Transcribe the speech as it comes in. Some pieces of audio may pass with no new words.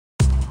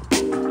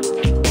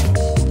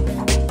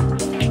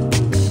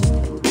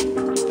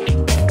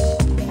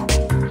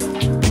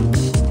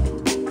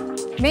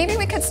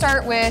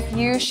start with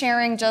you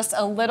sharing just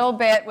a little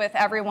bit with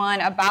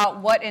everyone about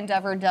what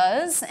Endeavor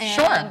does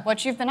and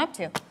what you've been up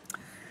to.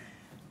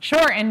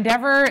 Sure.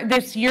 Endeavor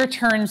this year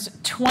turns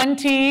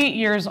 20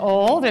 years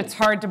old. It's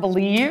hard to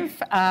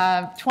believe.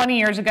 20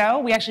 years ago,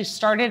 we actually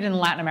started in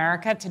Latin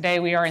America. Today,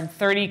 we are in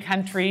 30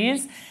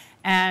 countries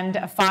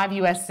and 5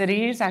 U.S.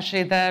 cities.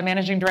 Actually, the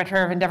managing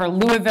director of Endeavor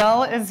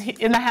Louisville is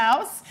in the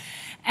house.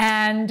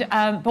 And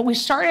but we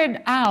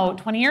started out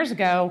 20 years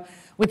ago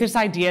with this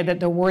idea that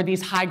there were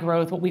these high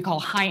growth, what we call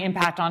high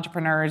impact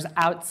entrepreneurs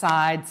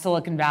outside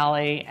Silicon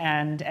Valley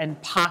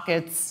and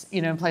pockets,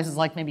 you know, in places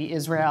like maybe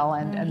Israel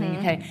and the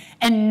UK.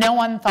 And no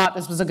one thought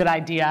this was a good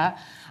idea.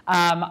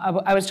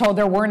 I was told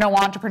there were no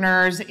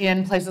entrepreneurs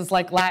in places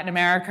like Latin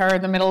America or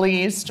the Middle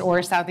East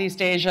or Southeast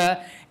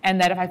Asia,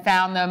 and that if I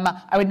found them,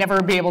 I would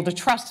never be able to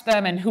trust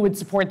them, and who would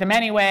support them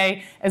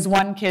anyway. As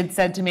one kid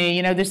said to me,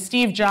 you know, this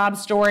Steve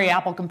Jobs story,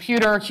 Apple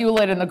computer,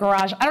 Hewlett in the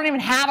garage, I don't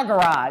even have a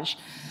garage.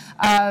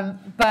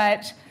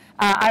 But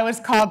I was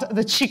called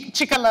the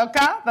Chica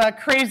Loca, the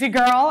crazy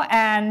girl,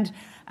 and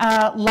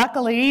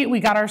luckily we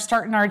got our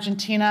start in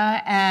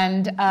Argentina,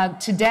 and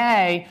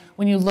today,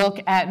 when you look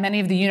at many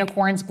of the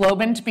unicorns,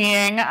 Globant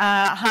being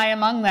high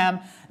among them,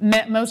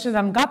 most of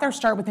them got their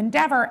start with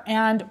Endeavor,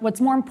 and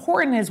what's more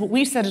important is what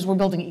we said is we're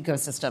building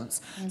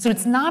ecosystems. So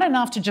it's not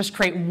enough to just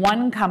create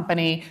one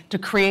company to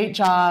create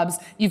jobs.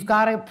 You've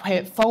got to pay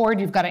it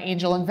forward, you've got to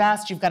angel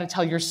invest, you've got to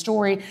tell your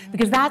story,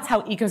 because that's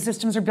how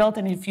ecosystems are built.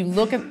 And if you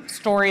look at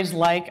stories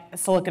like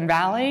Silicon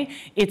Valley,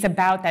 it's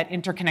about that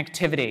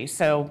interconnectivity.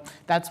 So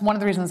that's one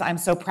of the reasons I'm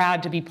so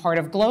proud to be part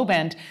of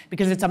Globant,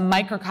 because it's a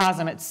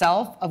microcosm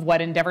itself of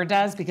what Endeavor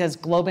does, because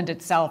Globant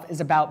itself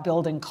is about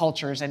building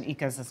cultures and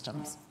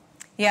ecosystems.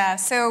 Yeah,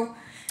 so,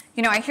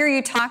 you know, I hear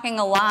you talking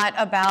a lot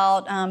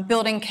about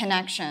building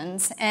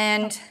connections,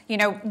 and, you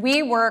know,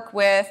 we work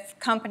with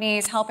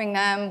companies helping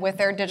them with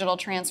their digital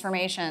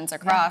transformations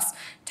across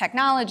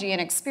technology and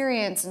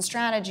experience and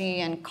strategy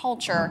and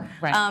culture.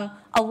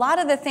 A lot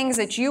of the things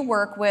that you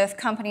work with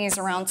companies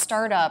around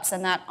startups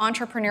and that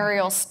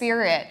entrepreneurial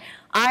spirit,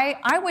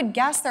 I would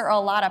guess there are a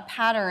lot of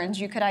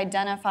patterns you could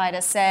identify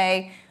to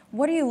say,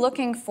 what are you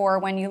looking for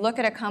when you look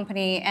at a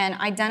company and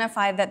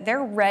identify that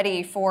they're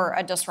ready for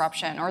a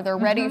disruption, or they're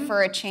ready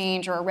for a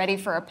change, or ready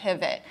for a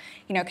pivot?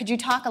 You know, could you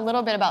talk a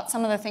little bit about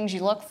some of the things you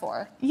look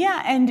for?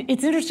 Yeah, and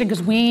it's interesting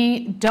because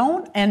we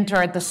don't enter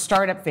at the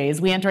startup phase,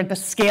 we enter at the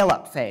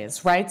scale-up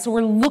phase, right? So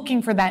we're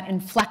looking for that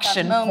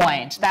inflection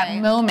point,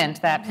 that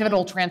moment, that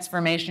pivotal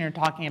transformation you're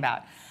talking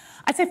about.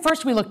 I'd say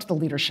first we look to the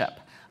leadership.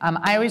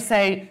 I always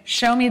say,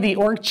 show me the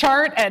org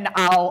chart and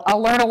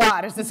I'll learn a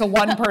lot. Is this a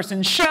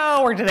one-person show,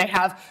 or do they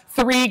have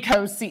 3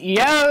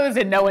 co-CEOs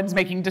and no one's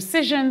making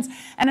decisions?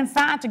 And in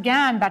fact,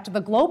 again, back to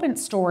the Globant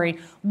story,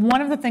 one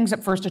of the things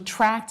that first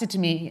attracted to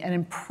me and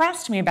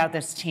impressed me about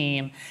this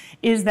team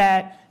is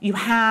that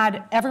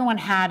everyone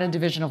had a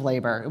division of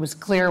labor. It was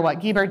clear what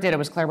Guibert did, it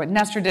was clear what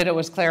Nestor did, it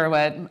was clear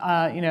what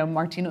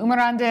Martin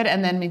Umaran did,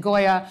 and then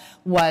Migoya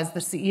was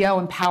the CEO,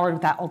 empowered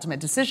with that ultimate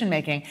decision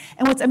making.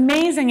 And what's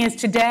amazing is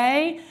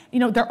today, you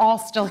know, they're all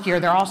still here,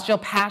 they're all still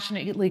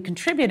passionately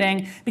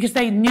contributing because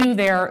they knew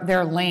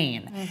their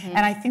lane. And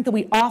I think that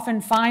we often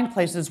find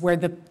places where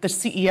the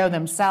CEO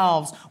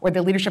themselves or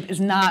the leadership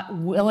is not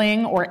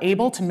willing or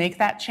able to make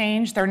that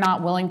change. They're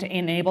not willing to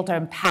enable to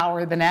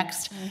empower the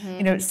next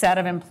set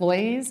of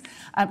employees.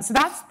 So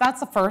that's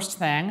the first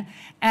thing.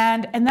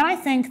 And then I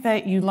think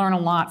that you learn a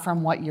lot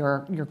from what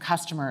your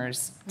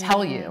customers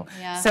tell you.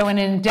 So in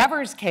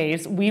Endeavor's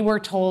case, we were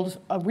told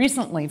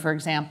recently, for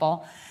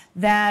example,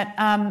 that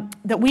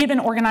we have been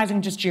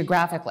organizing just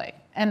geographically.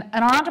 And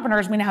our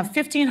entrepreneurs, we now have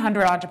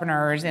 1,500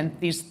 entrepreneurs in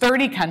these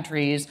 30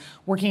 countries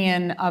working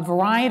in a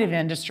variety of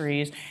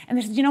industries. And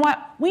they said, you know what?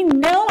 We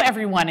know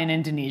everyone in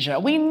Indonesia.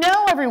 We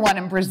know everyone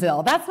in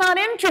Brazil. That's not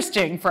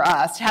interesting for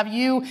us to have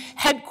you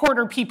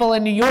headquarter people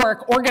in New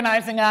York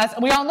organizing us,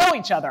 and we all know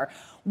each other.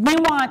 We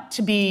want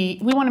to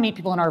meet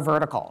people in our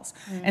verticals.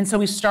 And so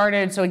we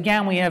started, so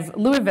again, we have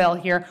Louisville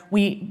here.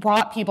 We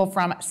brought people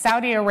from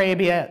Saudi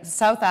Arabia,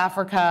 South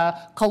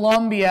Africa,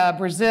 Colombia,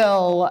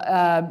 Brazil,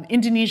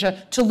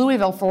 Indonesia to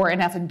Louisville for an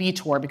F&B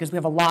tour, because we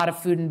have a lot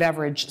of food and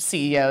beverage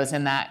CEOs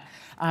in that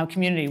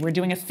community. We're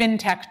doing a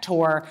fintech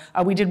tour.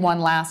 We did one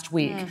last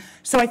week.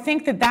 So I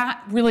think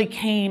that really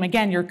came,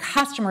 again, your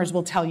customers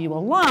will tell you a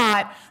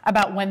lot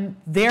about when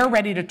they're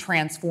ready to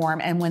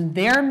transform, and when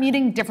they're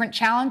meeting different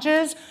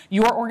challenges,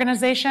 your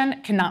organization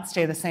cannot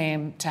stay the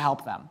same to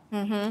help them.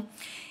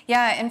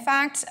 Yeah, in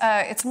fact,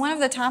 it's one of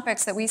the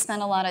topics that we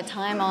spend a lot of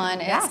time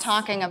on is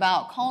talking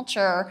about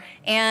culture.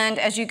 And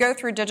as you go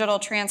through digital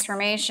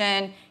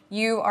transformation,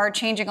 you are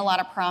changing a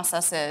lot of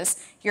processes.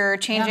 You're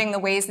changing the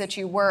ways that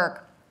you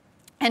work.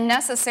 And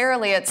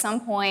necessarily at some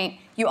point,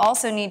 you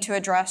also need to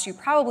address, you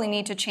probably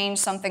need to change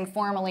something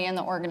formally in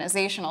the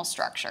organizational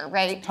structure,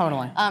 right?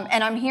 Totally.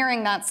 And I'm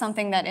hearing that's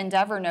something that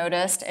Endeavor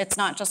noticed. It's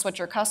not just what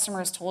your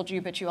customers told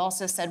you, but you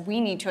also said we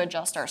need to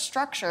adjust our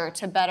structure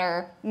to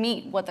better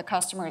meet what the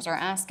customers are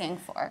asking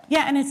for.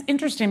 Yeah, and it's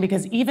interesting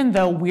because even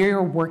though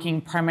we're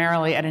working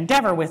primarily at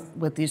Endeavor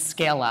with these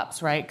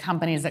scale-ups, right?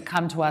 Companies that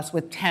come to us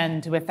with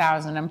 10 to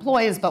 1,000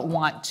 employees but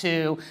want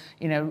to,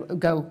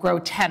 go grow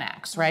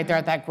 10x, right? They're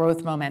at that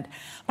growth moment.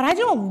 But I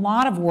do a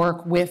lot of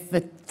work with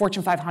the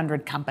Fortune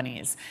 500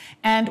 companies.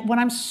 And what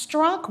I'm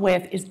struck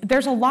with is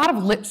there's a lot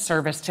of lip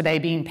service today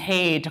being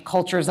paid to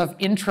cultures of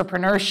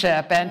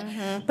intrapreneurship,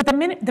 but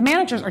the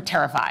managers are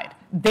terrified.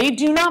 They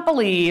do not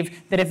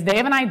believe that if they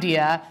have an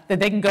idea that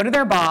they can go to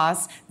their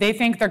boss, they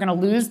think they're going to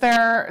lose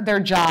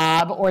their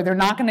job or they're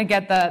not going to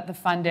get the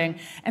funding.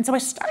 And so I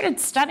started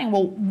studying,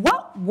 well,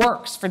 what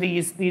works for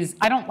these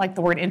I don't like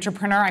the word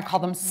intrapreneur, I call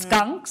them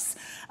skunks,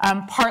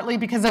 partly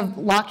because of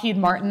Lockheed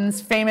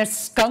Martin's famous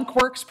Skunk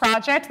Works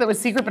project that was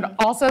secret, but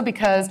also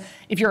because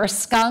if you're a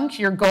skunk,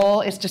 your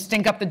goal is to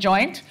stink up the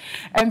joint.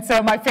 And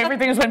so my favorite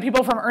thing is when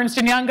people from Ernst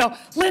 & Young go,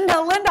 Linda,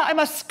 I'm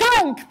a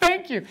skunk,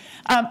 thank you.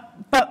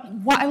 But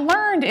what I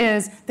learned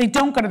is they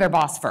don't go to their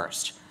boss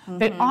first.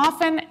 They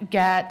often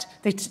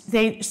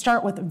they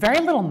start with very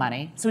little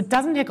money, so it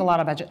doesn't take a lot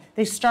of budget.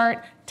 They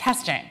start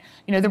testing.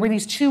 There were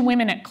these two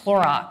women at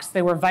Clorox.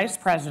 They were vice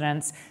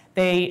presidents.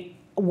 They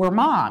were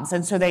moms,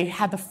 and so they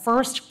had the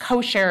first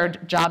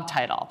co-shared job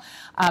title.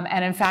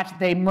 And in fact,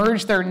 they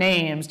merged their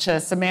names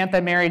to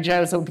Samantha, Mary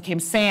Jo, so it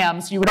became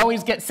Sam. So you would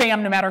always get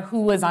Sam no matter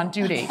who was on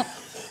duty.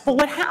 But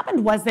what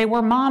happened was they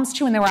were moms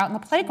too, and they were out in the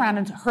playground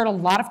and heard a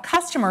lot of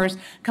customers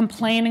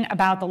complaining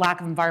about the lack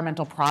of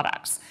environmental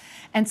products.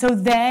 And so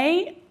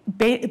they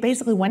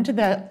basically went to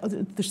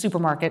the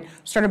supermarket,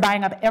 started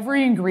buying up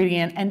every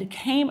ingredient, and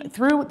came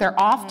through their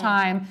off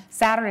time,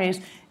 Saturdays,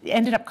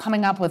 ended up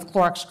coming up with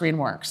Clorox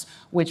Greenworks,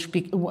 which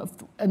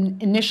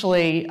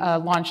initially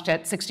launched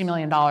at $60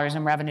 million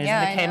in revenues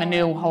and became a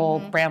new whole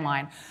brand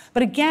line.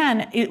 But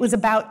again, it was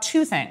about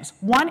two things.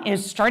 One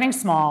is starting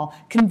small,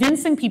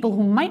 convincing people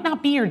who might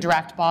not be your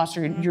direct boss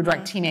or your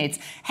direct teammates,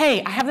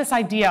 hey, I have this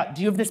idea,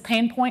 do you have this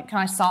pain point, can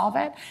I solve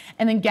it?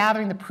 And then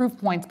gathering the proof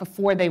points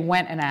before they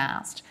went and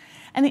asked.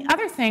 And the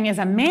other thing is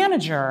a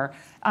manager,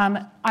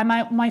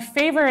 my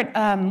favorite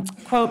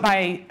quote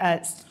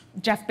by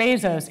Jeff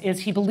Bezos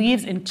is he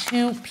believes in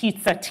 2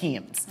 pizza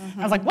teams.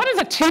 I was like, what is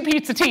a 2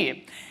 pizza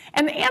team?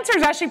 And the answer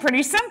is actually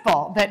pretty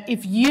simple, that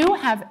if you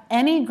have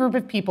any group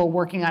of people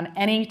working on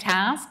any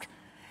task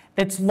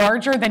that's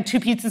larger than 2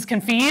 pizzas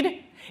can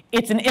feed,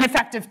 it's an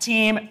ineffective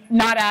team,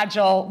 not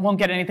agile, won't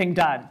get anything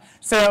done.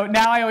 So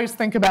now I always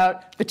think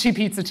about the 2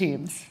 pizza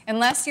teams.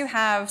 Unless you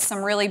have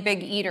some really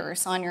big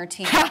eaters on your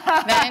team,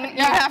 then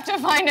you have to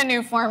find a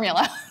new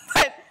formula.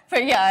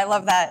 But yeah, I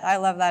love that. I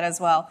love that as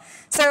well.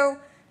 So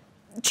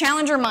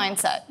challenger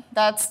mindset,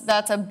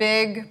 that's a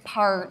big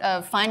part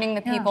of finding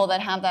the people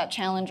that have that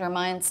challenger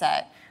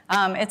mindset.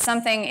 It's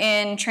something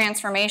in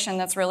transformation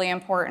that's really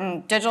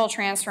important. Digital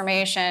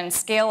transformation,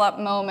 scale up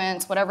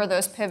moments, whatever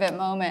those pivot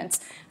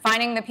moments,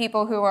 finding the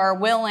people who are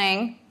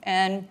willing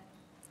and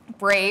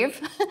brave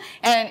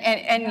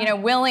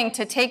and willing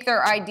to take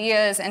their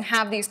ideas and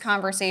have these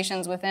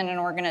conversations within an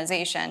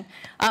organization.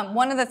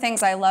 One of the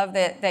things I love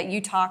that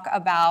you talk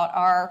about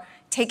are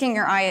taking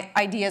your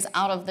ideas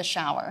out of the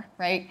shower,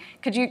 right?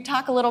 Could you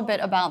talk a little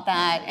bit about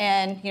that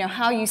and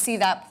how you see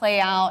that play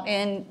out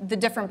in the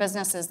different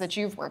businesses that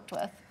you've worked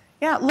with?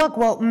 Yeah, look,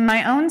 well,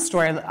 my own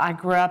story, I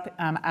grew up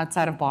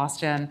outside of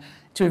Boston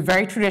to a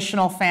very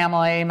traditional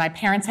family. My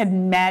parents had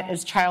met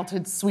as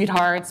childhood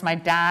sweethearts. My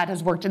dad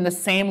has worked in the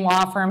same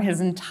law firm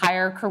his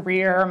entire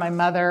career. My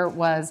mother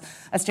was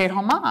a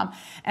stay-at-home mom.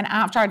 And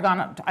after I'd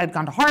gone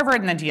to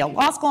Harvard and then to Yale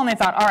Law School, and they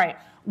thought, all right,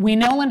 we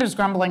know Linda's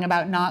grumbling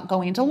about not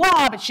going into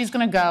law, but she's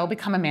going to go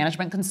become a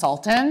management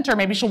consultant, or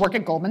maybe she'll work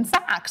at Goldman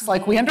Sachs.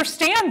 Like, we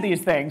understand these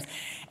things.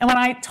 And when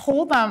I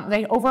told them,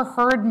 they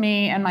overheard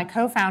me and my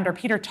co-founder,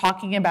 Peter,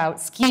 talking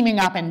about scheming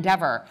up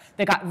Endeavor.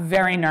 They got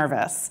very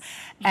nervous.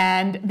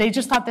 And they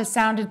just thought this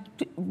sounded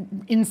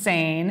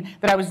insane,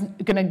 that I was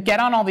going to get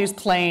on all these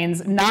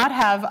planes, not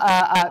have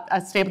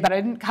a stable, that I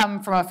didn't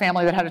come from a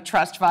family that had a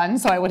trust fund,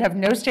 so I would have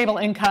no stable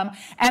income,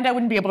 and I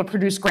wouldn't be able to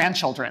produce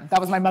grandchildren. That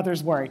was my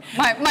mother's worry.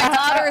 My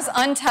daughter's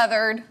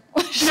untethered.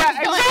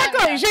 Yeah,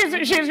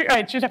 exactly. She's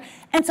right.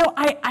 And so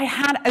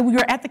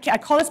I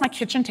call this my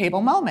kitchen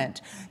table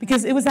moment,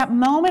 because it was that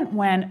moment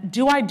when,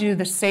 do I do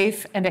the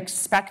safe and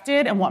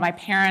expected and what my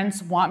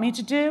parents want me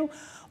to do,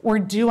 or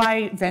do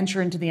I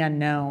venture into the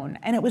unknown?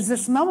 And it was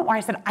this moment where I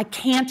said, I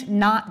can't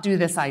not do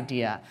this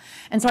idea.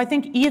 And so I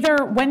think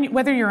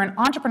whether you're an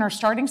entrepreneur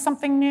starting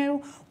something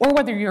new, or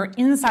whether you're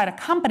inside a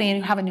company and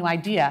you have a new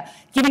idea,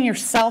 giving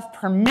yourself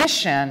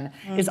permission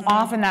is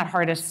often that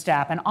hardest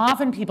step. And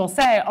often people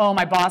say, oh,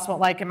 my boss won't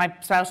like it, my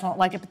spouse won't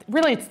like it, but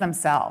really it's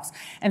themselves.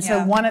 And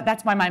so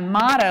that's why my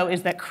motto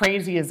is that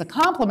crazy is a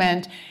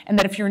compliment, and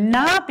that if you're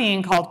not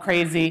being called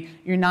crazy,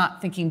 you're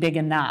not thinking big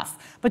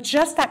enough. But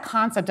just that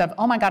concept of,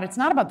 oh my God, it's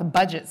not about about the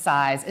budget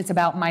size. It's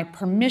about my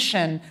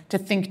permission to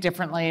think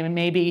differently and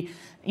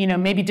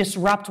maybe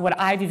disrupt what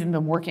I've even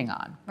been working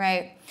on.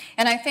 Right.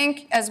 And I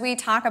think as we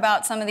talk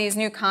about some of these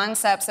new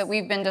concepts that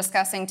we've been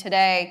discussing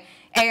today,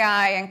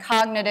 AI and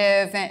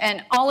cognitive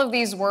and all of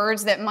these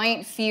words that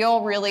might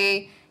feel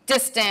really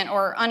distant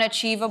or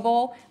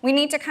unachievable, we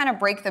need to kind of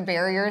break the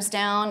barriers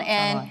down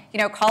and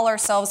call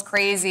ourselves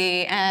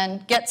crazy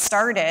and get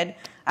started.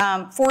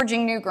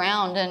 Forging new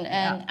ground and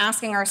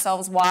asking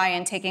ourselves why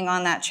and taking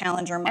on that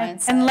challenger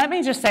mindset. And let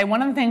me just say,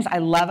 one of the things I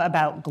love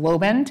about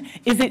Globant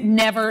is it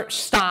never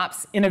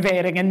stops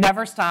innovating and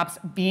never stops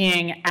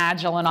being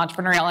agile and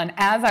entrepreneurial. And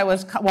as I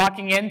was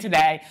walking in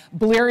today,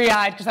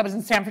 bleary-eyed, because I was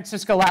in San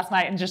Francisco last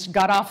night and just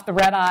got off the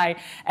red eye,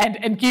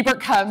 and Gebert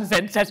comes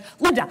and says,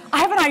 Linda, I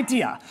have an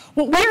idea.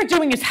 What we're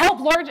doing is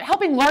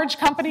helping large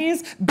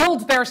companies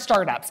build their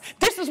startups.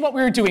 This is what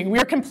we're doing.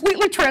 We're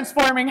completely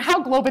transforming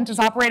how Globant is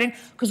operating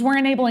because we're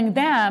enabling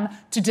them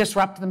to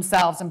disrupt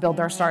themselves and build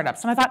their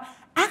startups. And I thought,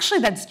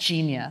 actually, that's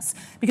genius.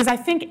 Because I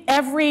think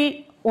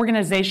every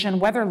organization,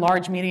 whether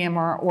large, medium,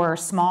 or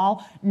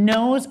small,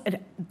 knows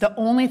the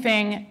only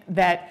thing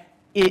that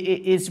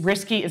is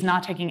risky is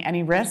not taking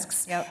any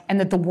risks, and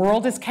that the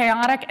world is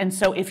chaotic. And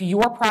so if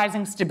you're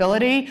prizing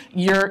stability,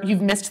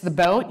 you've missed the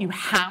boat. You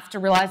have to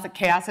realize that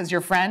chaos is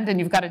your friend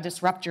and you've got to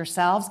disrupt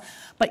yourselves.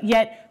 But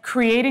yet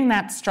creating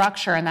that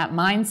structure and that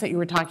mindset you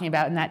were talking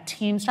about and that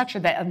team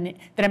structure that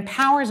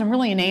empowers and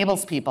really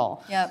enables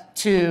people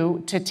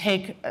to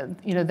take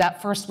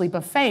that first leap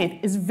of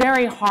faith is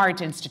very hard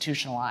to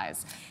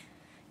institutionalize.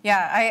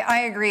 Yeah,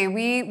 I agree.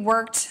 We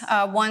worked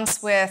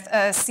once with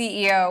a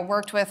CEO,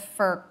 worked with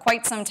for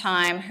quite some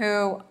time,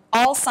 who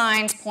all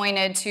signs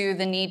pointed to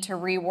the need to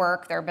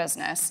rework their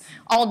business.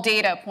 All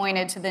data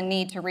pointed to the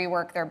need to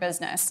rework their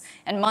business.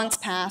 And months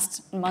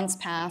passed,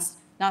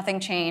 nothing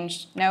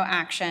changed, no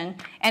action.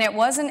 And it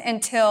wasn't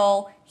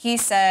until he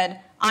said,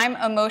 I'm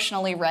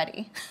emotionally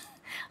ready.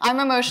 I'm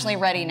emotionally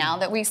ready now,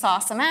 that we saw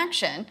some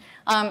action.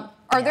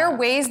 Are there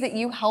ways that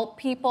you help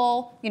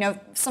people,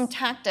 some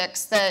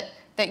tactics that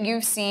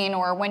you've seen,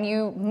 or when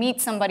you meet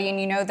somebody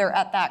and they're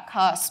at that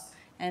cusp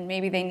and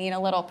maybe they need a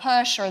little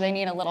push or they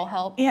need a little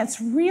help? Yeah,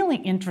 it's really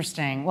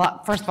interesting.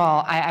 Well, first of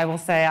all, I will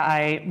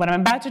say what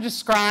I'm about to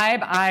describe,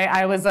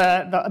 I was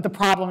the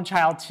problem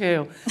child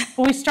too.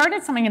 But we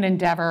started something at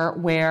Endeavor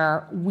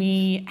where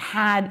we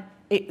had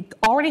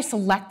already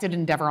selected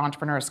Endeavor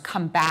entrepreneurs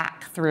come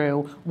back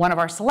through one of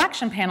our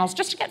selection panels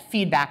just to get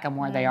feedback on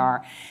where they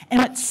are. And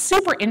what's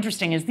super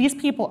interesting is these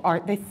people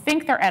they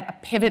think they're at a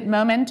pivot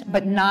moment,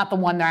 but not the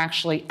one they're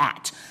actually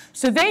at.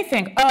 So they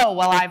think, oh,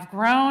 well, I've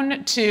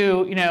grown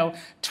to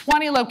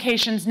 20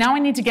 locations, now I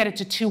need to get it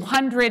to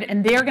 200,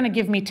 and they're going to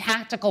give me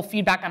tactical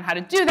feedback on how to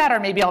do that, or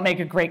maybe I'll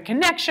make a great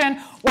connection,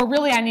 or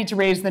really I need to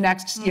raise the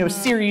next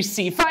Series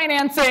C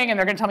financing, and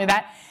they're going to tell me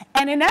that.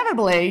 And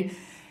inevitably,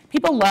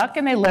 people look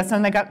and they listen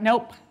and they go,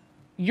 nope,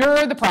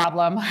 you're the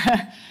problem.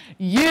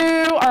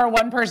 You are a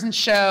one-person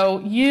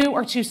show. You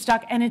are too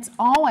stuck. And it's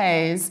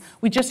always,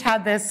 we just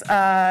had this,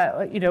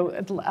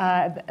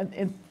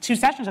 2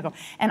 sessions ago,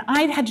 and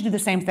I had to do the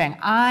same thing.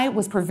 I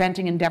was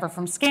preventing Endeavor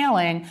from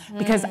scaling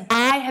because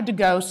I had to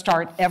go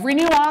start every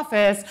new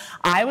office.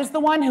 I was the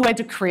one who had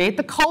to create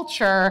the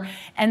culture.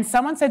 And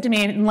someone said to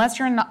me, unless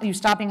you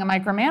stop being a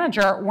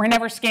micromanager, we're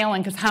never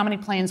scaling because how many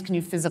planes can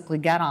you physically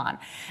get on?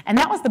 And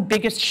that was the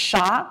biggest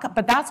shock.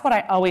 But that's what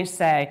I always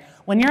say.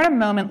 When you're in a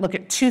moment, look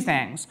at 2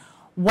 things.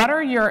 What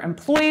are your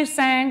employees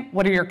saying?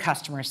 What are your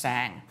customers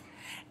saying?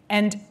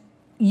 And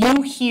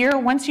you hear,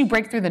 once you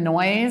break through the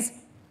noise,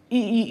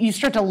 you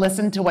start to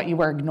listen to what you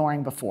were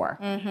ignoring before.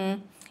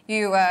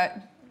 You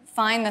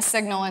find the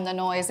signal in the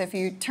noise if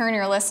you turn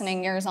your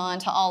listening ears on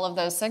to all of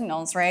those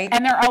signals, right?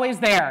 And they're always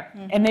there,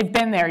 and they've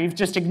been there. You've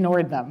just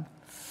ignored them.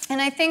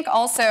 And I think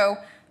also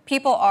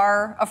people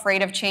are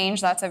afraid of change.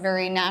 That's a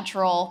very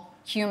natural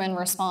human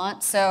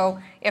response. So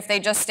if they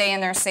just stay in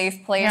their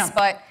safe place,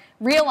 but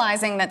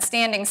realizing that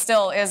standing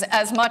still is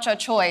as much a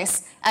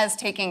choice as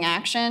taking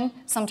action,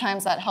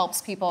 sometimes that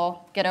helps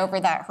people get over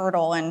that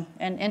hurdle and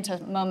into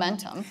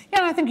momentum. Yeah,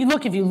 and I think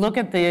if you look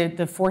at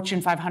the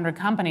Fortune 500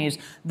 companies,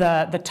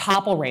 the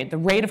topple rate, the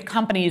rate of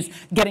companies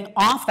getting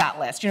off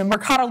that list.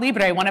 Mercado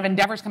Libre, one of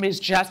Endeavor's companies,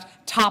 just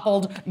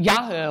toppled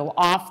Yahoo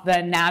off the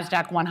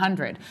NASDAQ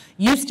 100.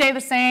 You stay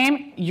the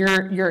same,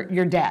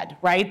 you're dead,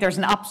 right? There's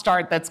an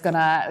upstart that's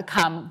gonna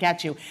come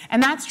get you.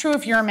 And that's true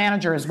if you're a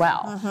manager as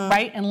well,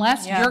 right?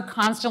 Unless you're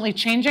constantly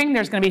changing,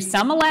 there's gonna be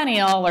some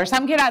millennial or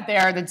some kid out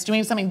there that's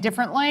doing something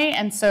differently.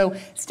 And so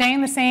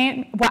staying the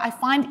same, what I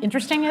find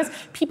interesting is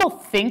people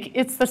think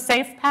it's the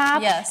safe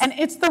path, and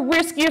it's the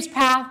riskiest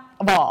path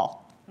of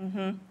all.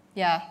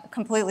 Yeah,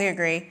 completely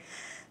agree.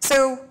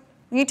 So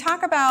when you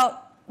talk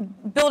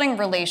about building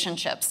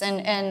relationships,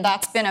 and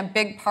that's been a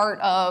big part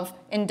of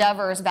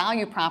Endeavor's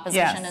value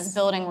proposition is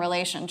building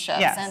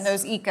relationships and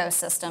those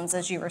ecosystems,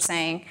 as you were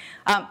saying.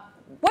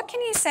 What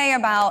can you say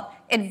about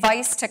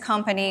advice to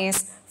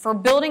companies for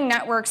building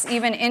networks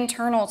even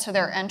internal to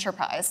their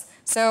enterprise?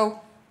 So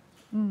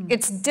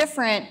it's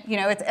different,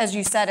 as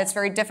you said, it's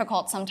very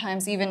difficult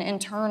sometimes even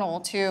internal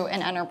to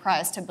an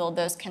enterprise to build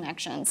those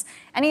connections.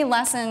 Any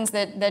lessons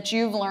that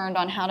you've learned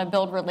on how to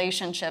build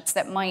relationships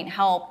that might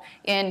help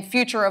in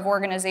future of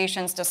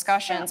organizations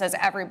discussions as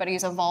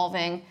everybody's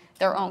evolving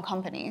their own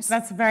companies?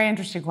 That's a very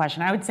interesting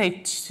question. I would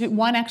say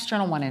one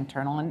external, one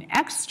internal. And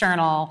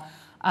external,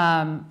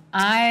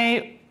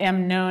 I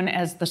am known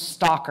as the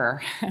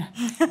stalker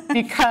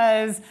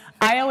because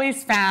I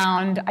always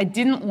found I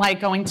didn't like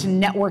going to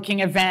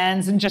networking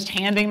events and just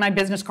handing my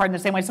business card in the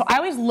same way. So I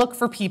always look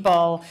for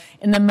people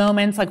in the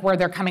moments like where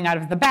they're coming out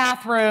of the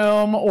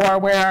bathroom or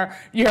where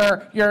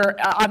you're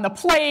on the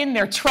plane,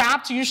 they're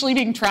trapped. Usually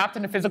being trapped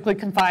in a physically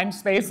confined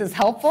space is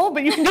helpful,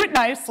 but you can do it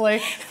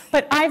nicely.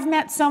 But I've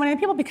met so many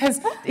people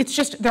because it's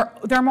just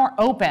they're more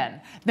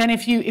open than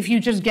if you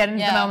just get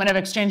into the moment of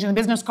exchanging the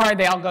business card,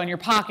 they all go in your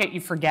pocket,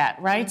 you forget,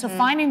 right? So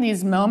finding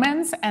these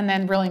moments and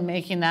then really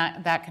making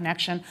that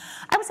connection.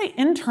 I would say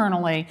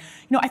internally,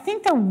 I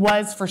think there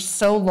was for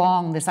so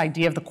long this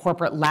idea of the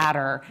corporate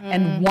ladder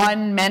and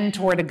one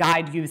mentor to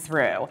guide you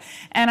through.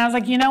 And I was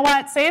like, you know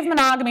what? Save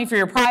monogamy for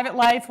your private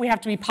life. We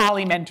have to be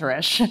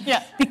polymentorish.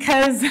 Yeah.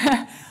 Because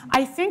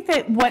I think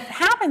that what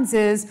happens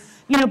is,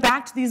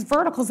 back to these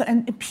verticals,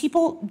 and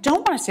people don't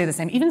want to stay the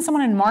same. Even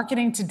someone in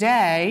marketing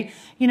today,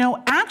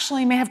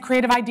 actually may have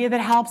creative idea that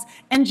helps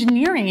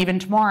engineering even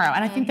tomorrow.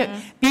 And I think that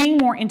being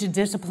more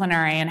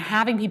interdisciplinary and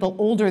having people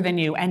older than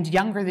you and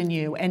younger than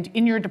you and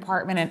in your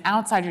department and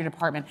outside your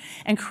department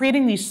and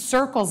creating these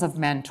circles of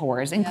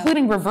mentors,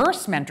 including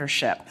reverse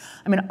mentorship.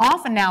 I mean,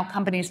 often now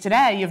companies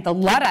today, you have the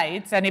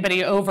Luddites,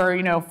 anybody over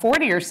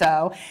 40 or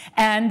so,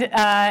 and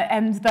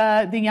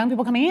the young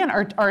people coming in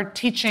are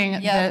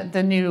teaching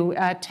the new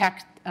tech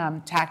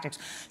tactics.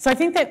 So I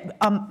think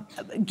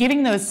that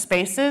giving those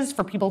spaces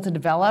for people to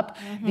develop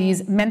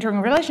these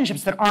mentoring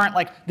relationships that aren't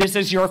like, this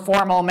is your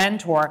formal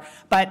mentor,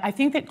 but I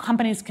think that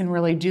companies can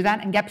really do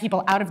that and get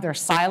people out of their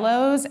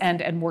silos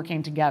and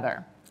working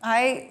together.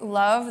 I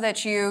love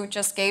that you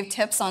just gave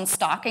tips on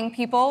stalking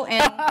people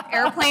in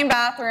airplane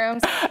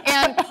bathrooms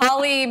and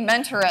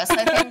polymentorists.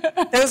 I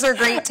think those are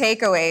great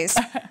takeaways.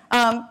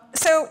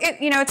 So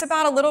it's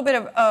about a little bit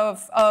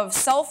of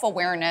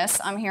self-awareness,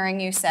 I'm hearing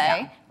you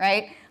say,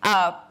 right?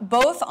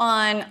 Both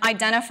on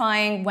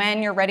identifying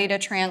when you're ready to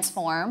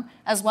transform,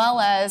 as well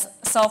as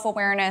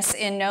self-awareness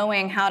in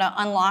knowing how to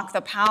unlock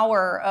the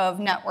power of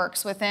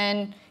networks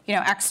within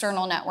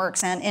external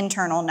networks and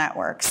internal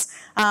networks.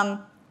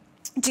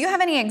 Do you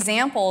have any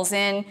examples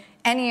in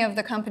any of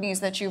the companies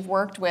that you've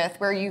worked with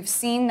where you've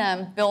seen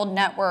them build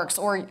networks,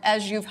 or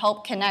as you've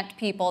helped connect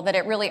people, that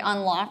it really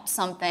unlocked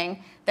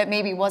something that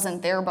maybe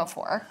wasn't there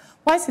before?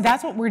 Well, I see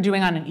that's what we're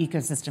doing on an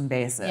ecosystem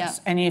basis. Yeah.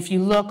 And if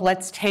you look,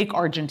 let's take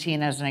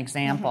Argentina as an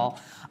example.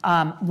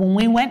 When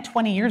we went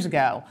 20 years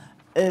ago,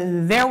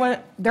 there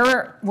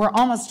were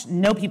almost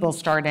no people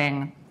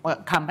starting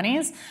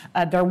companies.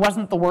 There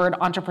wasn't the word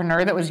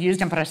entrepreneur that was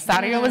used,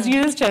 empresario was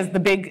used as the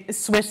big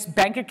Swiss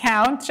bank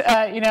account,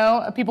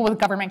 people with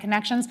government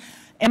connections.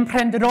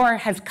 Emprendedor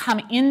has come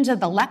into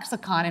the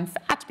lexicon, in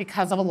fact,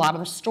 because of a lot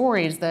of the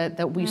stories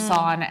that we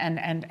saw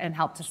and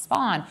helped to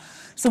spawn.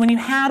 So when you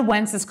had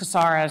Wences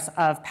Casares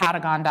of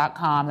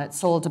Patagon.com that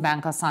sold to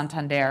Banco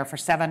Santander for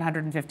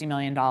 $750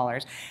 million,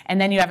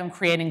 and then you have him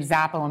creating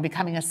Zappo and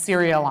becoming a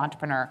serial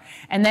entrepreneur,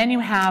 and then you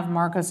have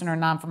Marcos and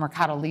Hernan from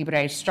Mercado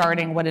Libre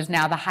starting what is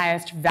now the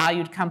highest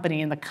valued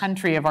company in the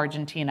country of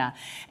Argentina,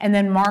 and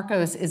then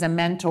Marcos is a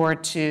mentor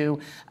to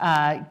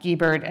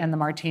Guibert and the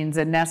Martins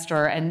and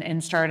Nestor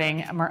and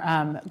starting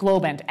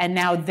Globant, and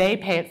now they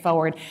pay it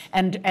forward,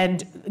 and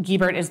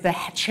Guibert is the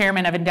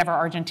chairman of Endeavor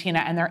Argentina,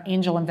 and they're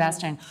angel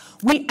investing.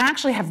 We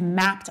actually have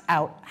mapped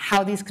out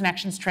how these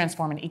connections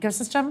transform an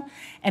ecosystem,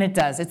 and it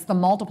does. It's the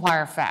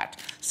multiplier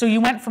effect. So you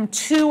went from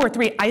 2 or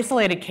 3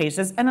 isolated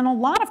cases, and in a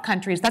lot of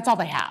countries, that's all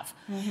they have.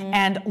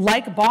 And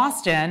like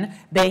Boston,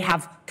 they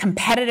have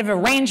competitive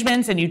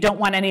arrangements, and you don't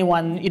want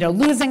anyone,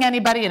 losing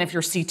anybody. And if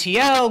your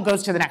CTO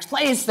goes to the next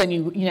place, then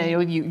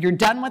you're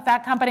done with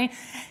that company.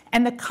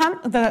 And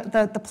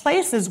the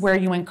places where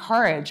you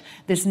encourage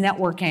this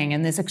networking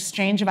and this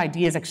exchange of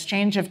ideas,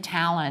 exchange of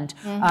talent,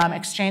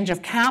 exchange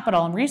of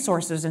capital and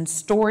resources and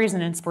stories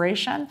and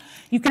inspiration,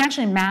 you can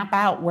actually map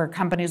out where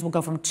companies will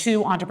go from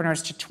 2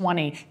 entrepreneurs to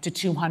 20 to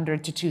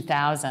 200 to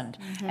 2,000.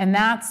 And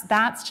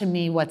that's to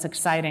me what's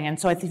exciting. And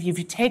so I think if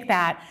you take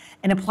that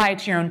and apply it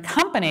to your own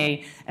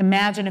company,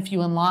 imagine if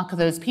you unlock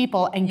those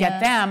people and get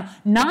them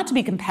not to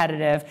be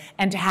competitive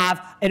and to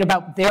have it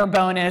about their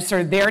bonus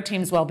or their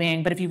team's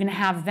well-being, but if you can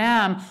have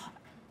them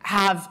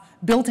have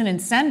built-in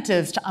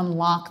incentives to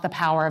unlock the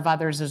power of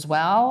others as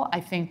well, I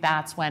think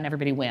that's when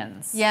everybody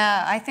wins.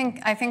 Yeah, I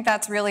think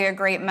that's really a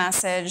great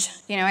message.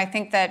 I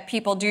think that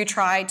people do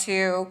try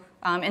to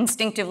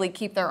instinctively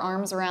keep their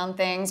arms around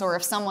things, or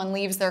if someone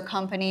leaves their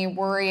company,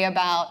 worry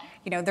about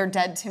they're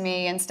dead to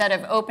me, instead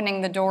of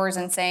opening the doors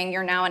and saying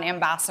you're now an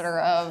ambassador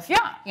of,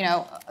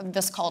 of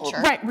this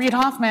culture. Right. Reid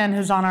Hoffman,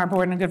 who's on our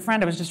board and a good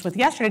friend I was just with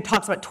yesterday,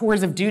 talks about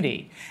tours of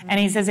duty. And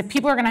he says if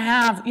people are going to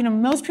have,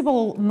 most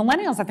people,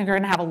 millennials, I think, are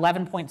going to have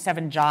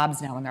 11.7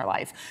 jobs now in their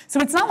life. So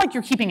it's not like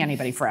you're keeping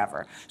anybody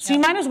forever. So you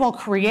might as well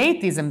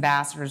create these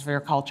ambassadors for your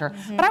culture.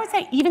 But I would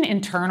say even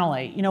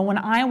internally, when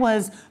I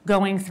was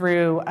going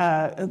through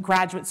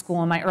graduate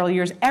school in my early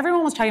years,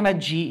 everyone was talking about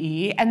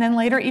GE and then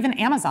later even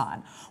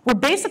Amazon, where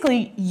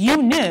basically you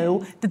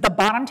knew that the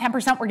bottom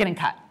 10% were getting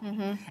cut.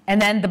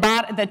 And then the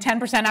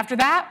 10% after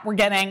that were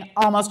getting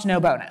almost no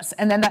bonus.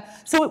 And then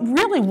so it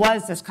really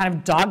was this kind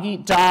of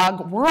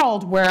dog-eat-dog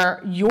world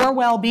where your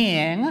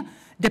well-being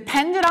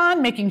depended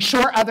on making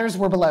sure others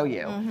were below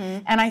you.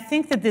 And I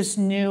think that this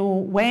new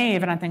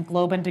wave, and I think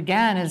Globant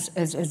again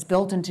is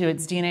built into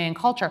its DNA and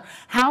culture,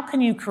 how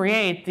can you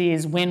create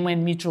these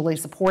win-win mutually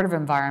supportive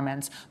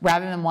environments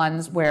rather than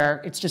ones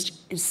where it's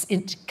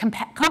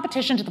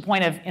competition to the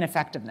point of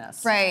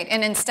ineffectiveness? Right,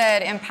 and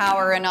instead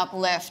empower and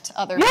uplift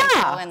other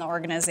people in the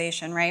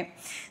organization, right?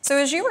 So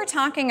as you were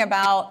talking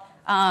about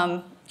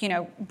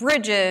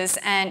bridges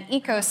and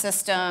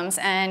ecosystems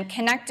and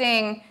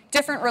connecting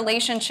different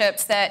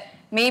relationships that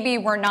maybe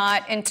were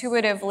not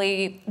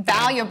intuitively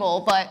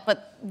valuable,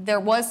 but there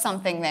was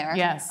something there.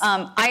 Yes.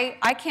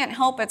 I can't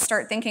help but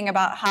start thinking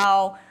about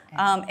how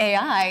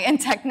AI and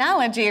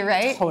technology,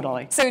 right?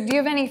 Totally. So do you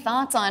have any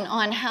thoughts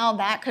on how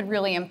that could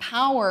really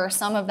empower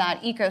some of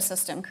that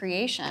ecosystem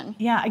creation?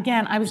 Yeah,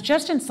 again, I was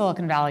just in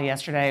Silicon Valley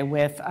yesterday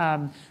with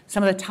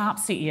some of the top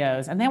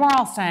CEOs, and they were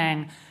all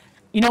saying,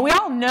 we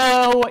all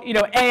know,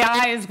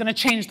 AI is going to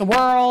change the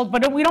world,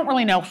 but we don't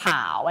really know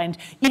how. And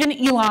even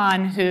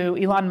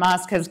Elon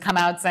Musk has come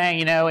out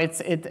saying,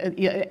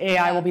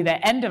 AI will be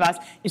the end of us,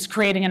 is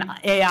creating an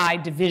AI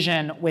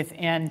division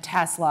within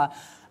Tesla,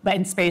 but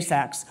in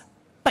SpaceX.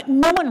 But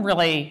no one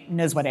really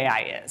knows what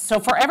AI is.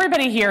 So for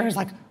everybody here who's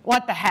like,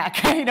 what the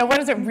heck? What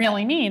does it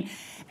really mean?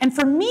 And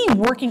for me,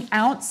 working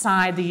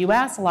outside the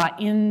US a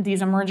lot in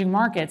these emerging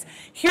markets,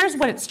 here's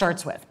what it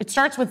starts with. It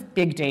starts with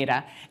big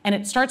data, and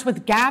it starts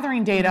with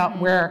gathering data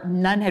where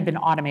none had been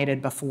automated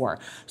before.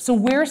 So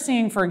we're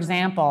seeing, for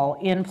example,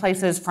 in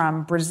places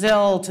from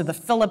Brazil to the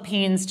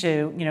Philippines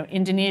to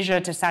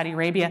Indonesia to Saudi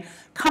Arabia,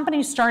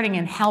 companies starting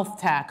in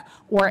health tech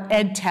or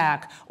ed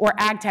tech or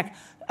ag tech,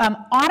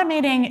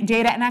 automating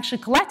data and actually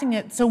collecting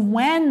it. So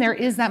when there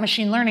is that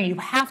machine learning, you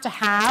have to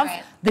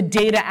have the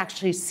data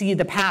actually see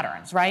the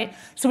patterns, right?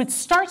 So it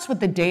starts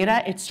with the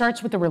data. It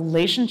starts with the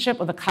relationship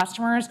with the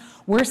customers.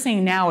 We're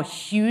seeing now a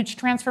huge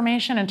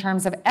transformation in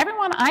terms of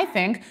everyone, I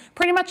think,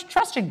 pretty much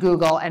trusted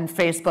Google and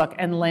Facebook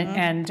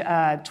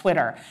and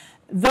Twitter.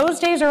 Those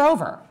days are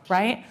over,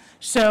 right?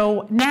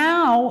 So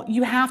now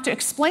you have to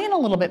explain a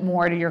little bit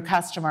more to your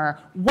customer,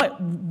 what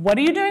are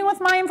you doing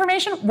with my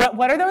information?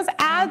 What are those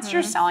ads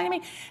you're selling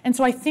me? And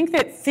so I think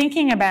that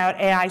thinking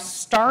about AI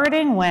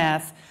starting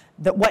with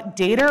what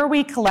data are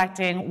we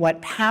collecting,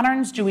 what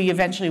patterns do we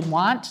eventually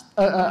want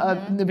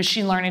the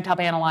machine learning to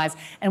help analyze,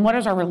 and what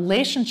is our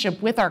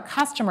relationship with our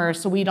customers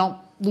so we don't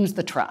lose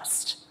the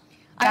trust.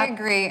 I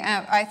agree.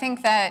 I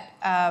think that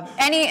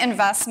any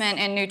investment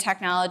in new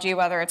technology,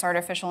 whether it's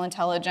artificial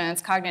intelligence,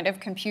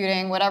 cognitive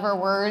computing, whatever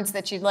words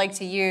that you'd like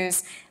to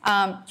use,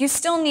 you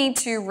still need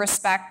to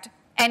respect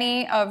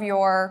any of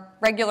your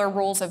regular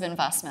rules of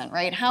investment,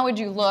 right? How would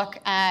you look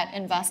at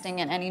investing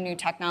in any new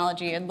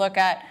technology and look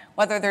at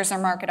whether there's a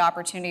market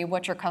opportunity,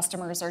 what your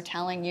customers are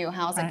telling you,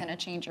 how's it going to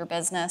change your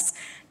business?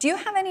 Do you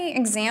have any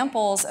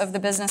examples of the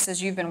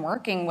businesses you've been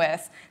working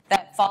with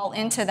that fall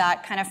into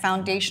that kind of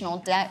foundational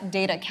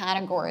data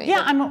category?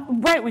 Yeah,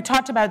 right. We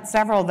talked about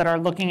several that are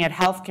looking at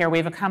healthcare. We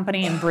have a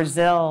company in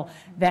Brazil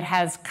that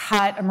has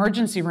cut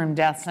emergency room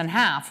deaths in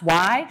half.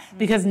 Why?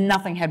 Because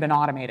nothing had been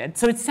automated.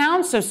 So it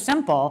sounds so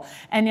simple,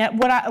 and yet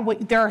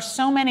there are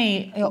so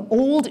many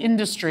old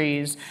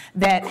industries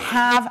that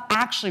have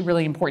actually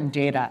really important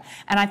data.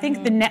 And I think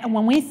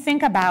when we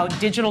think about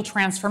digital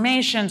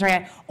transformations,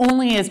 right,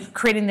 only as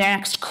creating the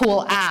next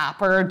cool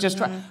app or just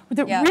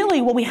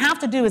really what we have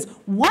to do is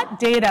what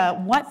data,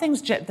 what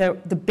things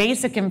the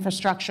basic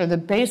infrastructure, the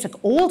basic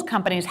old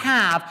companies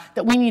have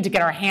that we need to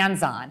get our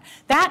hands on.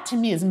 That to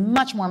me is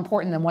much more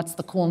important than what's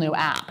the cool new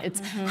app. It's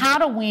how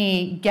do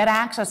we get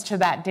access to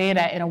that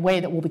data in a way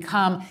that will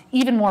become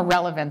even more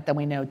relevant than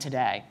we know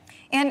today.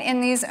 And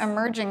in these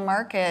emerging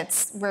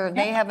markets where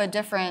they have a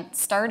different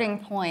starting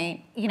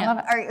point,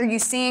 are you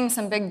seeing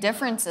some big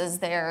differences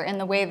there in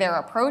the way they're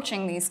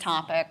approaching these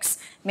topics,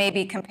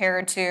 maybe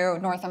compared to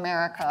North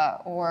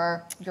America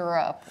or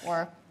Europe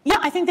or? Yeah,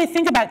 I think they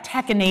think about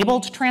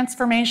tech-enabled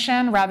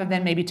transformation rather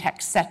than maybe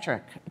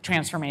tech-centric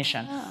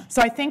transformation. Yeah.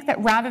 So I think that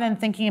rather than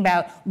thinking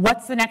about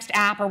what's the next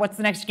app or what's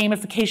the next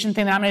gamification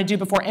thing that I'm going to do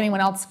before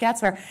anyone else gets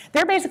there,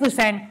 they're basically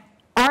saying,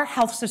 our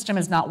health system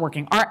is not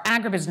working, our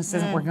agribusiness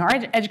isn't working, our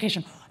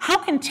education. How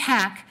can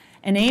tech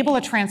enable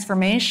a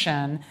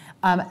transformation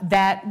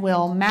that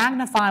will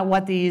magnify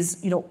what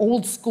these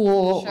old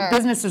school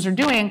businesses are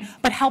doing,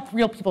 but help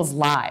real people's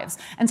lives.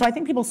 And so I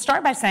think people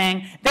start by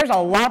saying, there's a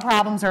lot of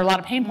problems, there are a lot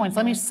of pain points,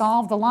 let me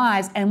solve the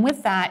lives. And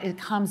with that, it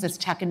comes this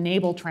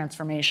tech-enabled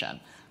transformation.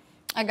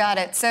 I got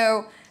it.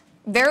 So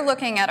they're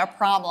looking at a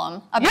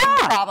problem, a big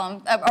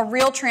problem, a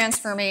real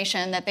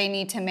transformation that they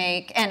need to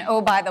make. And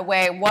oh, by the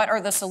way, what are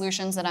the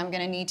solutions that I'm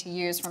going to need to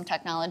use from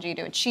technology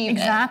to achieve it?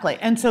 Exactly.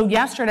 And so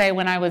yesterday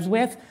when I was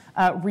with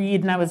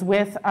Reed and I was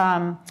with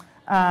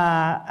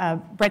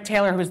Brett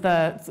Taylor, who was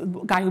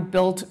the guy who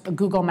built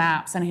Google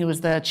Maps, and he was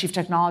the chief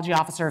technology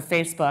officer of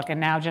Facebook, and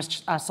now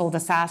just sold a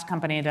SaaS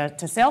company to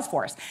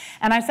Salesforce.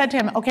 And I said to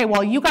him, okay,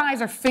 well, you guys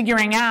are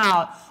figuring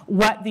out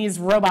what these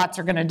robots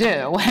are going to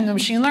do and the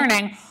machine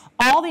learning.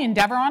 All the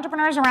Endeavor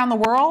entrepreneurs around the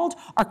world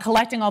are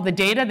collecting all the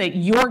data that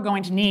you're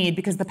going to need,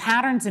 because the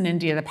patterns in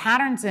India, the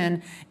patterns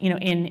in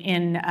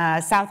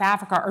South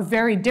Africa are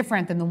very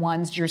different than the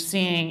ones you're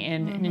seeing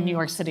in New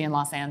York City and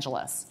Los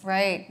Angeles.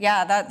 Right.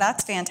 Yeah,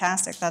 that's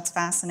fantastic. That's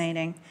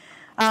fascinating.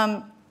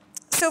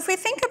 So if we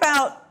think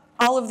about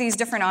all of these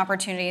different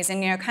opportunities,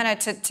 and kind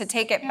of to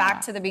take it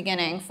back to the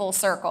beginning, full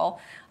circle,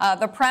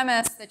 the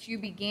premise that you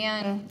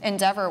began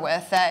Endeavor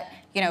with, that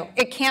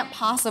it can't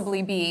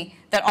possibly be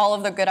that all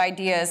of the good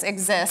ideas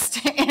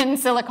exist in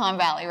Silicon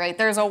Valley, right?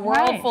 There's a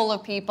world full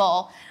of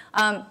people.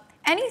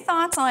 Any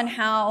thoughts on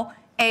how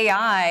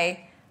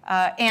AI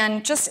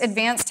and just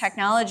advanced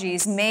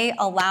technologies may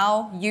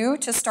allow you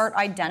to start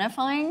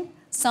identifying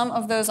some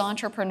of those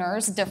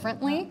entrepreneurs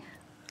differently?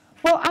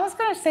 Well, I was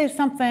going to say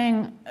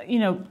something,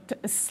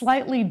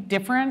 slightly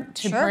different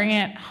to bring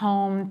it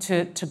home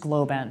to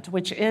Globant,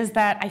 which is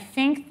that I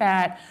think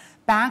that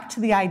back to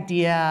the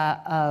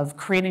idea of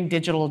creating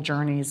digital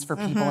journeys for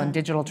people and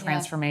digital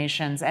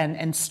transformations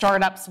and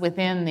startups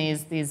within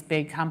these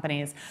big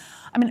companies.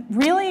 I mean,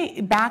 really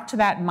back to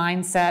that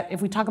mindset.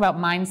 If we talk about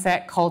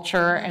mindset,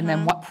 culture, and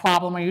then what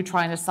problem are you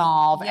trying to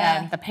solve,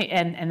 and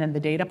then the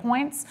data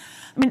points.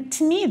 I mean,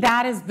 to me,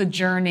 that is the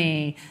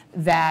journey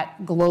that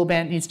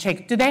Globant needs to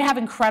take. Do they have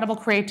incredible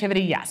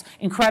creativity? Yes.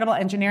 Incredible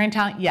engineering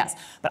talent? Yes.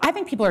 But I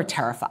think people are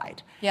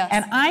terrified. Yes.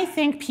 And I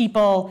think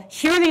people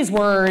hear these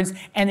words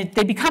and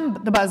they become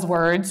the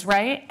buzzwords,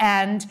 right?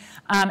 And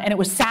it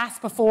was SaaS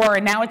before,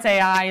 and now it's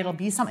AI. It'll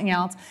be something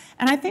else.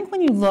 And I think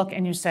when you look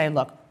and you say,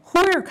 look, who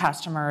are your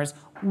customers?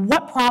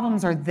 What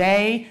problems are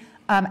they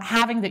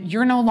having that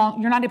you're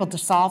not able to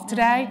solve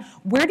today?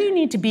 Where do you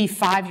need to be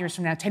 5 years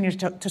from now, 10 years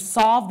to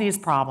solve these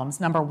problems,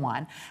 number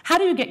one? How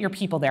do you get your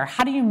people there?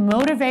 How do you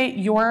motivate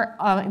your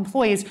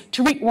employees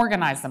to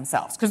reorganize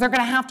themselves? Because they're going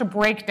to have to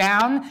break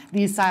down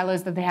these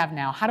silos that they have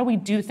now. How do we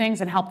do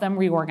things and help them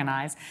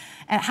reorganize?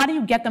 And how do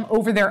you get them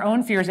over their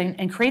own fears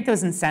and create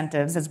those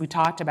incentives, as we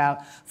talked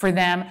about, for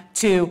them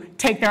to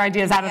take their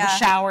ideas out of the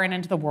shower and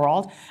into the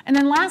world? And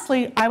then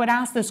lastly, I would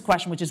ask this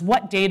question, which is,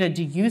 what data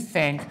do you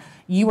think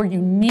you are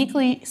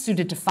uniquely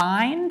suited to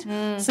find,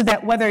 so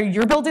that whether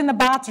you're building the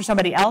bots or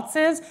somebody else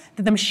is,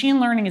 that the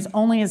machine learning is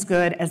only as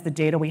good as the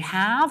data we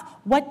have?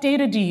 What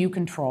data do you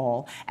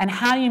control? And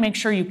how do you make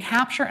sure you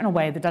capture in a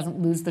way that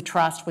doesn't lose the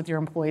trust with your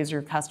employees or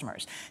your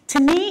customers? To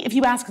me, if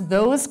you ask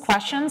those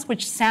questions,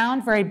 which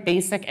sound very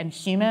basic and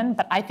human,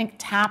 but I think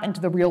tap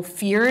into the real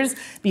fears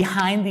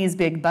behind these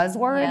big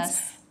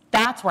buzzwords,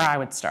 that's where I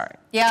would start.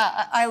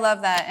 Yeah, I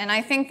love that. And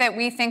I think that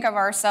we think of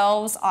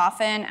ourselves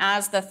often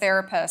as the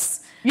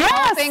therapists,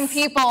 helping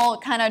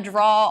people kind of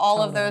draw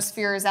all of those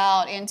fears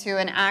out into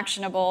an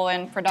actionable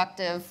and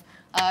productive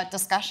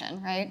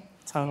discussion, right?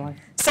 Totally.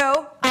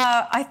 So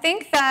I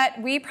think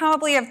that we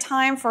probably have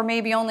time for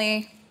maybe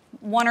only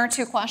 1 or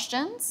 2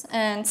 questions.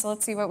 And so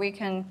let's see what we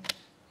can,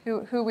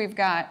 who we've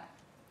got.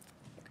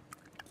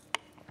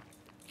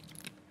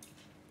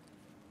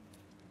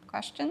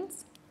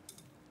 Questions?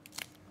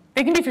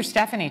 They can be for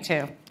Stephanie,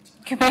 too.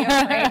 Could be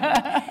great.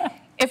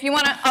 If you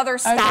want other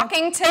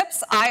stocking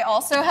tips, I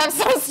also have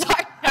some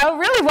stocking. Oh,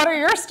 really? What are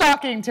your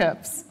stocking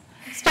tips?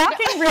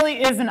 Stocking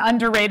really is an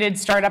underrated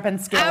startup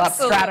and scale-up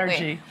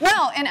strategy.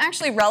 Well, and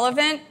actually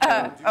relevant.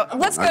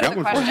 Let's go to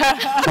the question.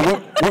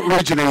 So what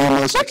region are you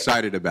most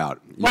excited about?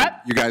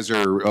 What? You guys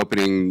are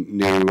opening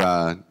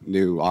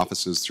new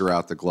offices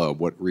throughout the globe.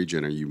 What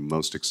region are you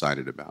most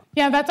excited about?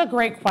 Yeah, that's a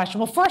great question.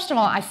 Well, first of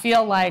all, I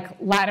feel like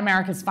Latin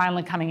America is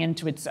finally coming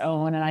into its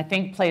own, and I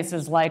think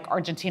places like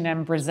Argentina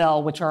and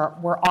Brazil, which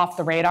were off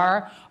the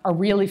radar, are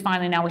really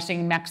finally, now we're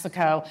seeing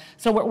Mexico.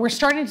 So we're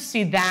starting to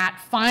see that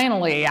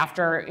finally,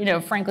 after,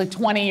 frankly,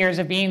 20 years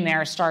of being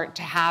there, start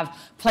to have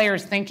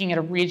players thinking at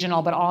a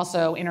regional but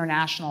also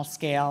international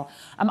scale.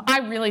 I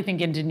really think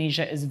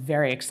Indonesia is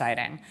very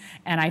exciting.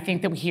 And I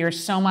think that we hear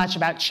so much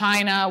about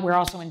China. We're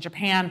also in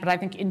Japan, but I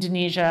think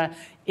Indonesia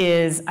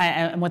is,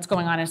 and what's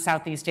going on in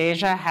Southeast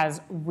Asia has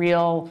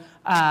real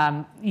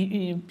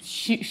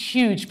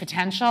huge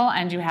potential.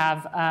 And you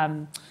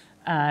have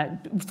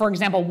For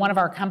example, one of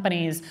our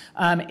companies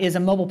is a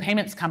mobile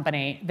payments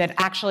company that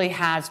actually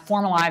has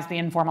formalized the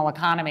informal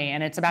economy,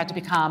 and it's about to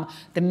become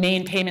the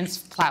main payments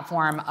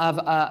platform of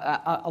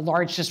a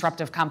large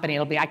disruptive company.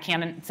 I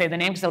can't say the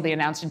name because it'll be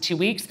announced in 2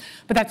 weeks,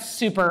 but that's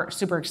super,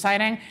 super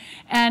exciting.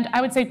 And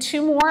I would say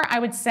two more. I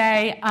would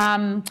say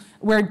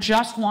we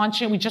just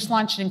launched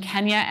in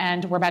Kenya,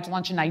 and we're about to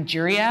launch in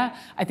Nigeria.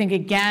 I think,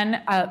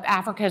 again,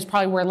 Africa is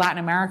probably where Latin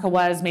America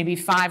was maybe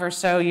 5 or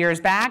so years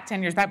back,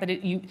 10 years back, but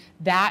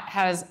that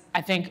has,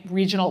 I think,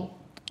 regional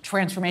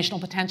transformational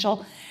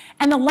potential.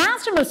 And the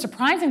last and most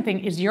surprising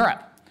thing is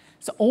Europe.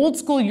 So old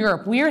school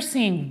Europe, we are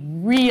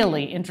seeing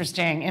really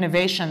interesting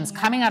innovations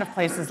coming out of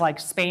places like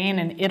Spain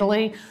and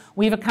Italy.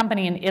 We have a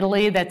company in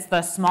Italy that's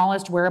the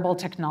smallest wearable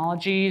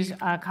technologies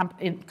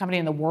company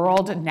in the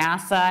world.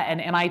 NASA and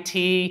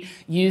MIT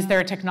use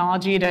their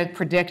technology to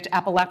predict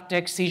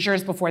epileptic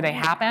seizures before they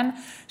happen.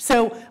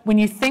 So when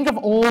you think of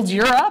old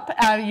Europe,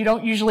 you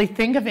don't usually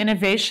think of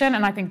innovation,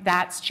 and I think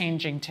that's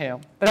changing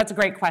too. But that's a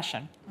great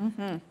question.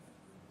 Mm-hmm.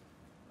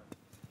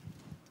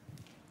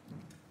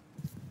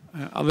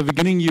 At the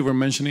beginning, you were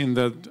mentioning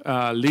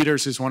that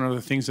leaders is one of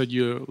the things that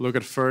you look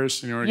at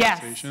first in your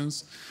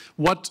organizations. Yes.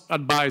 What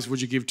advice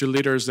would you give to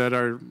leaders that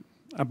are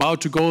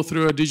about to go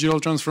through a digital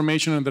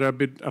transformation and that are a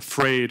bit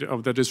afraid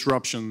of the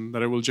disruption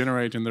that it will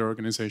generate in their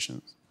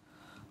organizations?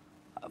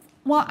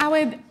 Well,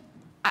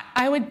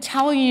 I would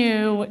tell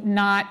you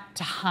not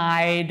to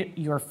hide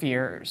your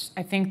fears.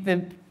 I think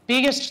the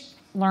biggest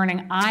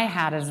learning I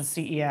had as a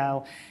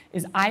CEO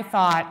is I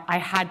thought I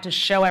had to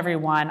show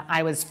everyone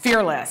I was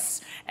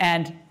fearless,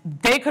 and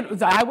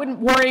I wouldn't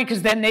worry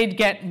because then they'd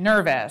get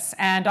nervous.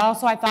 And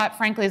also I thought,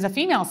 frankly, as a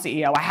female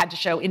CEO, I had to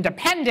show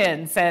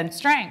independence and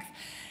strength.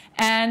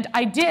 And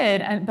I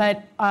did,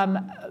 but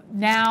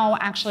now,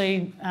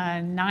 actually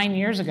 9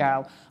 years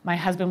ago, my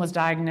husband was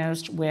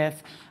diagnosed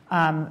with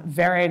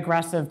very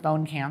aggressive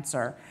bone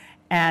cancer.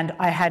 And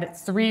I had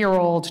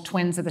 3-year-old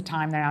twins at the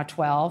time, they're now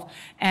 12,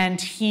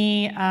 and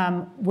he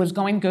was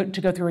going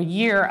to go through a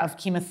year of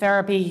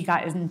chemotherapy. He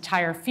got his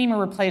entire femur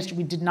replaced.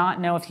 We did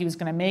not know if he was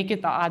gonna make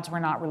it. The odds were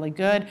not really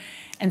good.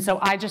 And so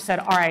I just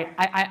said, all right,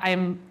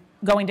 I'm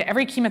going to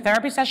every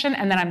chemotherapy session,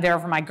 and then I'm there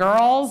for my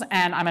girls,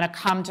 and I'm gonna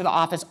come to the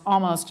office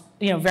almost,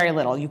 very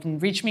little. You can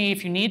reach me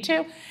if you need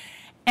to.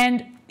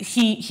 And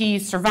he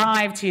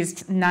survived,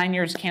 he's 9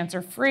 years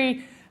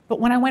cancer-free. But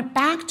when I went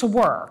back to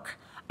work,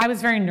 I was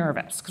very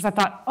nervous because I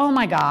thought, oh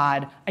my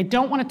God, I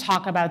don't want to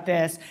talk about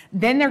this.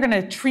 Then they're going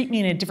to treat me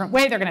in a different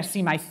way. They're going to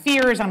see my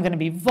fears. I'm going to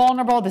be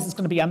vulnerable. This is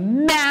going to be a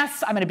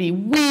mess. I'm going to be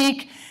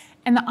weak.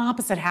 And the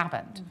opposite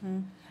happened.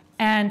 Mm-hmm.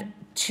 And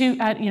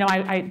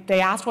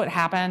they asked what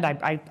happened.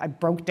 I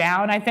broke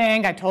down, I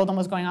think. I told them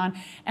what was going on.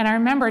 And I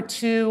remember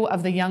 2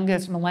 of the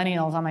youngest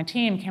millennials on my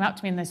team came up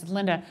to me and they said,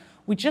 Linda,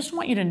 we just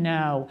want you to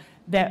know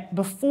that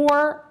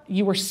before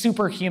you were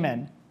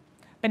superhuman,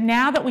 but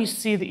now that we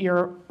see that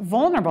you're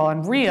vulnerable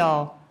and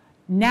real,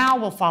 now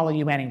we'll follow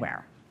you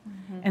anywhere.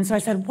 Mm-hmm. And so I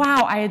said,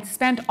 wow, I had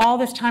spent all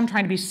this time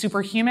trying to be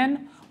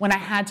superhuman when I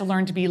had to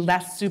learn to be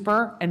less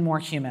super and more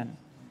human.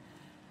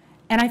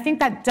 And I think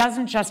that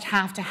doesn't just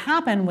have to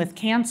happen with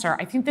cancer.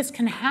 I think this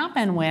can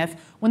happen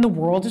when the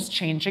world is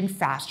changing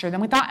faster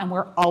than we thought, and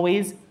we're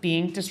always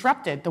being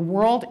disrupted. The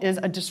world is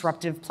a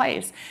disruptive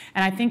place.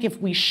 And I think if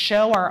we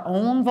show our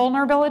own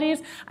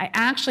vulnerabilities, I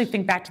actually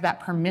think back to that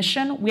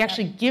permission. We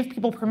actually give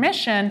people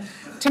permission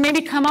to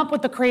maybe come up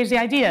with the crazy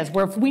ideas,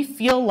 where if we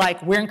feel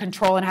like we're in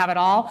control and have it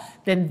all,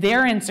 then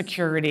their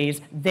insecurities,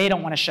 they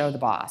don't want to show the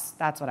boss.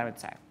 That's what I would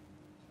say.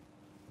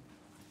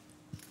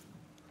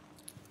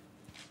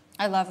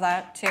 I love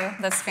that too.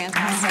 That's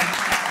fantastic.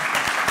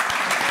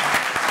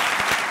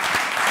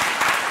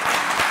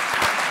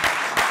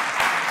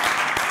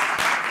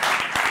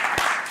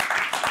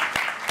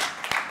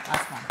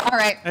 All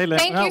right. Hey,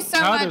 Thank you so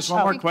much. There's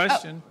one more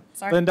question.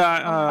 Sorry.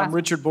 Linda,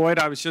 Richard Boyd,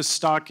 I was just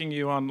stalking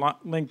you on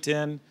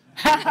LinkedIn.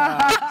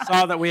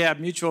 Saw that we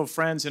have mutual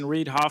friends in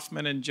Reid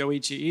Hoffman and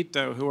Joichi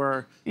Ito, who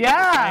are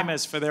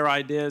famous for their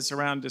ideas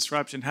around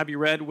disruption. Have you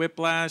read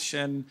Whiplash,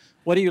 and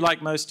what do you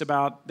like most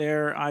about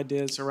their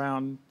ideas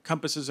around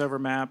compasses over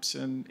maps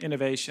and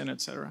innovation,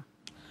 et cetera?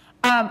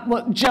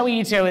 Well, Joe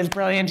Ito is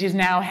brilliant. He's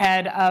now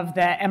head of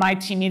the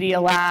MIT Media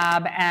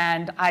Lab,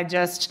 and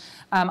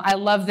I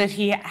love that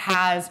he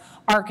has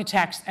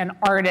architects and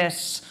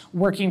artists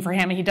working for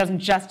him. He doesn't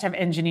just have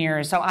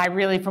engineers. So I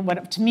really,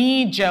 to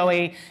me,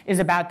 Joey is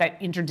about that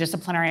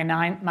interdisciplinary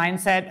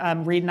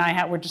mindset. Reid and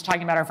I were just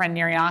talking about our friend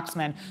Neri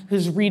Oxman,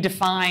 who's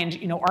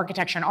redefined,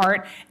 architecture and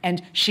art,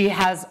 and she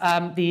has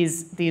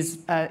these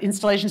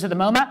installations at the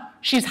MoMA.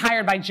 She's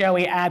hired by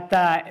Joey at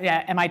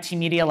the MIT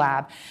Media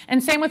Lab.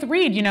 And same with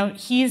Reid.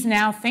 He's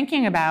now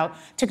thinking about,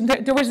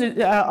 there was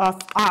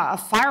a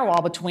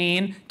firewall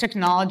between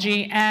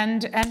technology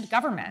and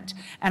government.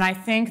 And I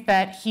think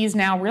that he's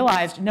now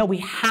realized, no, we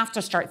have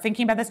to start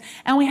thinking about this.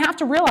 And we have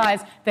to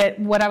realize that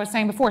what I was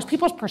saying before is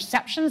people's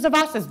perceptions of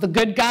us as the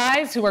good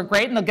guys who are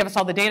great and they'll give us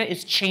all the data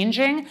is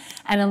changing.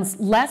 And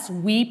unless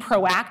we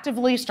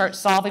proactively start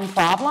solving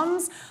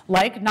problems,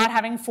 like not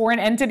having foreign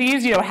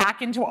entities,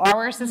 hack into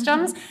our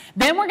systems,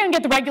 Then we're going to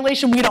get the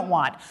regulation we don't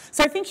want.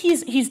 So I think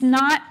he's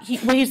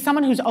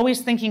someone who's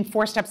always thinking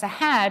 4 steps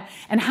ahead,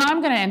 and how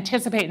I'm going to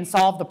anticipate and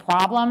solve the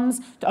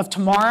problems of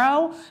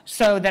tomorrow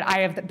so that I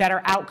have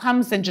better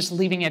outcomes than just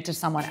leaving it to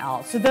someone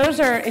else. So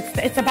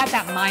it's about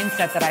that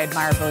mindset that I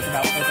admire both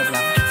about both of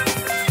them.